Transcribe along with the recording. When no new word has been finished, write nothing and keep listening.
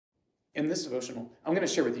In this devotional, I'm going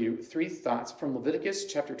to share with you 3 thoughts from Leviticus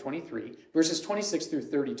chapter 23, verses 26 through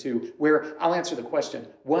 32, where I'll answer the question,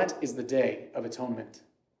 what is the Day of Atonement?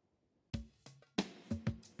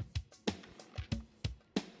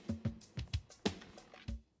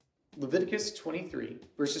 Leviticus 23,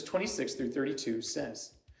 verses 26 through 32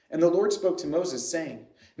 says, "And the Lord spoke to Moses, saying,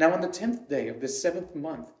 Now on the 10th day of this 7th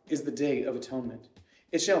month is the Day of Atonement.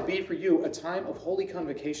 It shall be for you a time of holy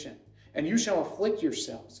convocation. And you shall afflict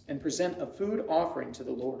yourselves, and present a food offering to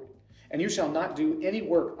the Lord. And you shall not do any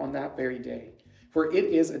work on that very day, for it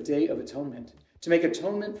is a day of atonement, to make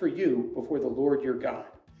atonement for you before the Lord your God.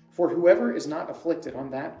 For whoever is not afflicted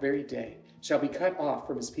on that very day shall be cut off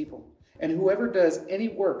from his people. And whoever does any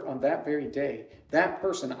work on that very day, that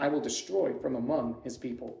person I will destroy from among his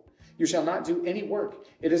people. You shall not do any work.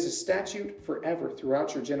 It is a statute forever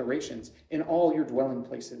throughout your generations, in all your dwelling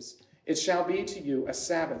places. It shall be to you a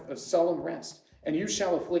Sabbath of solemn rest, and you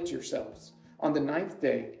shall afflict yourselves. On the 9th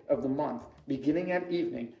day of the month, beginning at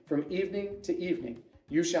evening, from evening to evening,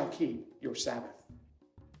 you shall keep your Sabbath."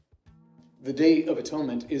 The Day of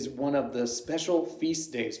Atonement is one of the special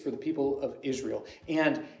feast days for the people of Israel,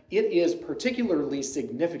 and it is particularly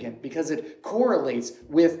significant because it correlates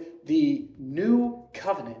with the new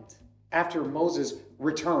covenant after Moses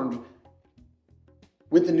returned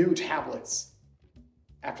with the new tablets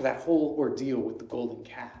after that whole ordeal with the golden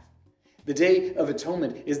calf. The Day of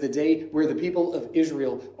Atonement is the day where the people of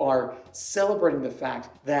Israel are celebrating the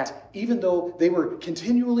fact that even though they were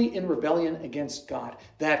continually in rebellion against God,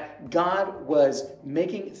 that God was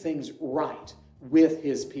making things right with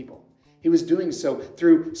his people. He was doing so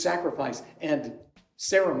through sacrifice and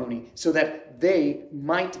ceremony so that they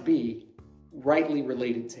might be rightly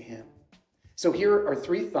related to him. So here are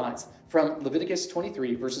 3 thoughts from Leviticus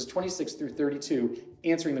 23, verses 26 through 32,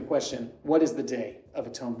 answering the question, what is the Day of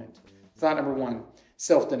Atonement? Thought number 1,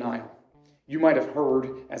 self-denial. You might have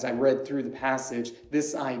heard, as I read through the passage,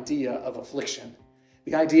 this idea of affliction.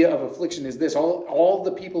 The idea of affliction is this, all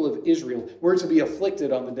the people of Israel were to be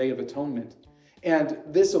afflicted on the Day of Atonement. And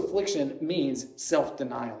this affliction means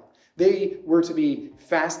self-denial. They were to be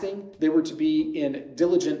fasting, they were to be in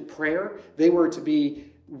diligent prayer, they were to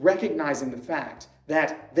be recognizing the fact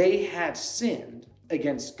that they had sinned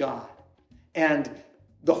against God. And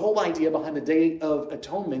the whole idea behind the Day of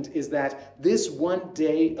Atonement is that this one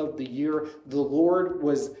day of the year, the Lord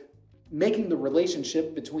was making the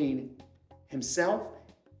relationship between himself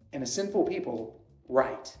and a sinful people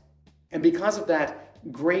right. And because of that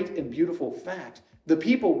great and beautiful fact, the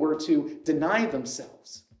people were to deny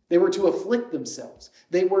themselves. They were to afflict themselves.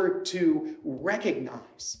 They were to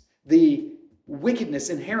recognize the wickedness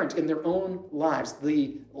inherent in their own lives,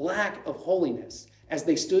 the lack of holiness as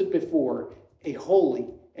they stood before a holy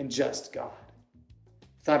and just God.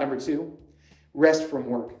 Thought number 2, rest from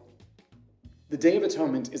work. The Day of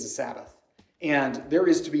Atonement is a Sabbath, and there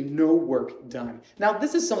is to be no work done. Now,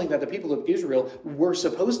 this is something that the people of Israel were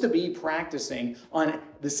supposed to be practicing on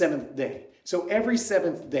the 7th day. So every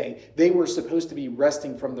 7th day, they were supposed to be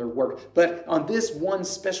resting from their work. But on this one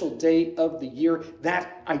special day of the year,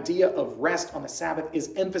 that idea of rest on the Sabbath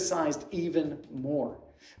is emphasized even more.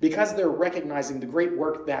 Because they're recognizing the great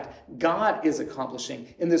work that God is accomplishing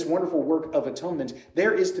in this wonderful work of atonement,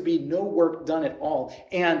 there is to be no work done at all.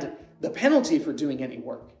 And the penalty for doing any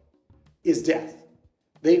work is death.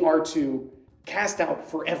 They are to cast out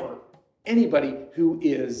forever anybody who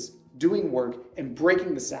is doing work and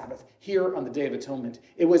breaking the Sabbath here on the Day of Atonement.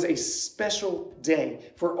 It was a special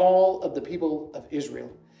day for all of the people of Israel.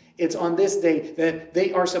 It's on this day that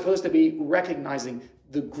they are supposed to be recognizing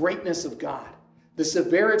the greatness of God, the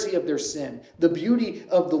severity of their sin, the beauty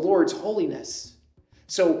of the Lord's holiness.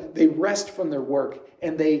 So they rest from their work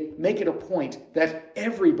and they make it a point that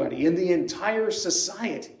everybody in the entire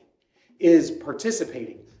society is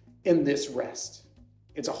participating in this rest.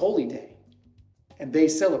 It's a holy day. And they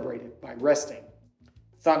celebrate it by resting.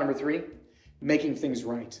 Thought number 3, making things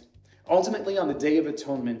right. Ultimately, on the Day of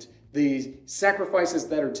Atonement, the sacrifices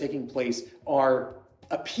that are taking place are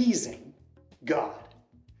appeasing God.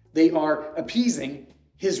 They are appeasing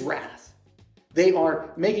his wrath. They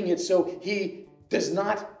are making it so he does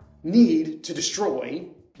not need to destroy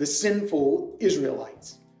the sinful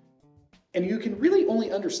Israelites. And you can really only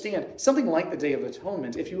understand something like the Day of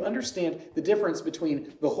Atonement if you understand the difference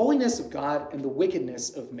between the holiness of God and the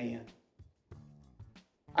wickedness of man.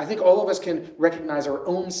 I think all of us can recognize our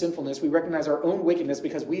own sinfulness. We recognize our own wickedness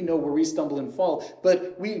because we know where we stumble and fall.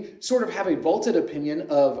 But we sort of have a vaulted opinion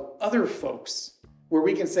of other folks where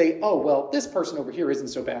we can say, oh, well, this person over here isn't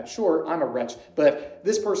so bad. Sure, I'm a wretch, but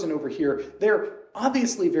this person over here, they're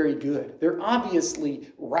obviously very good. They're obviously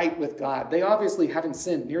right with God. They obviously haven't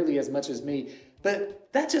sinned nearly as much as me. But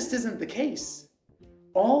that just isn't the case.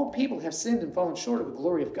 All people have sinned and fallen short of the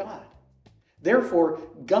glory of God. Therefore,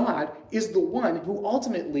 God is the one who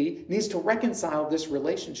ultimately needs to reconcile this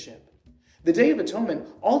relationship. The Day of Atonement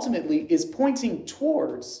ultimately is pointing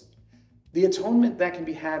towards the atonement that can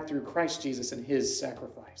be had through Christ Jesus and his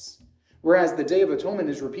sacrifice. Whereas the Day of Atonement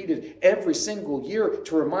is repeated every single year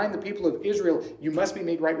to remind the people of Israel, you must be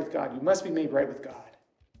made right with God. You must be made right with God.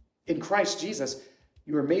 In Christ Jesus,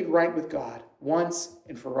 you are made right with God once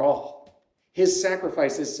and for all. His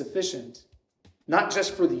sacrifice is sufficient, not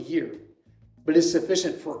just for the year, but is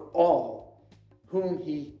sufficient for all whom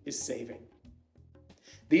he is saving.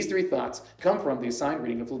 These three thoughts come from the assigned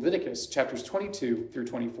reading of Leviticus chapters 22 through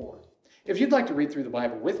 24. If you'd like to read through the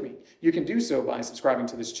Bible with me, you can do so by subscribing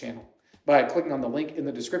to this channel, by clicking on the link in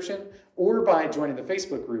the description, or by joining the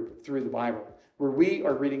Facebook group Through the Bible, where we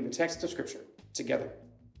are reading the text of Scripture together.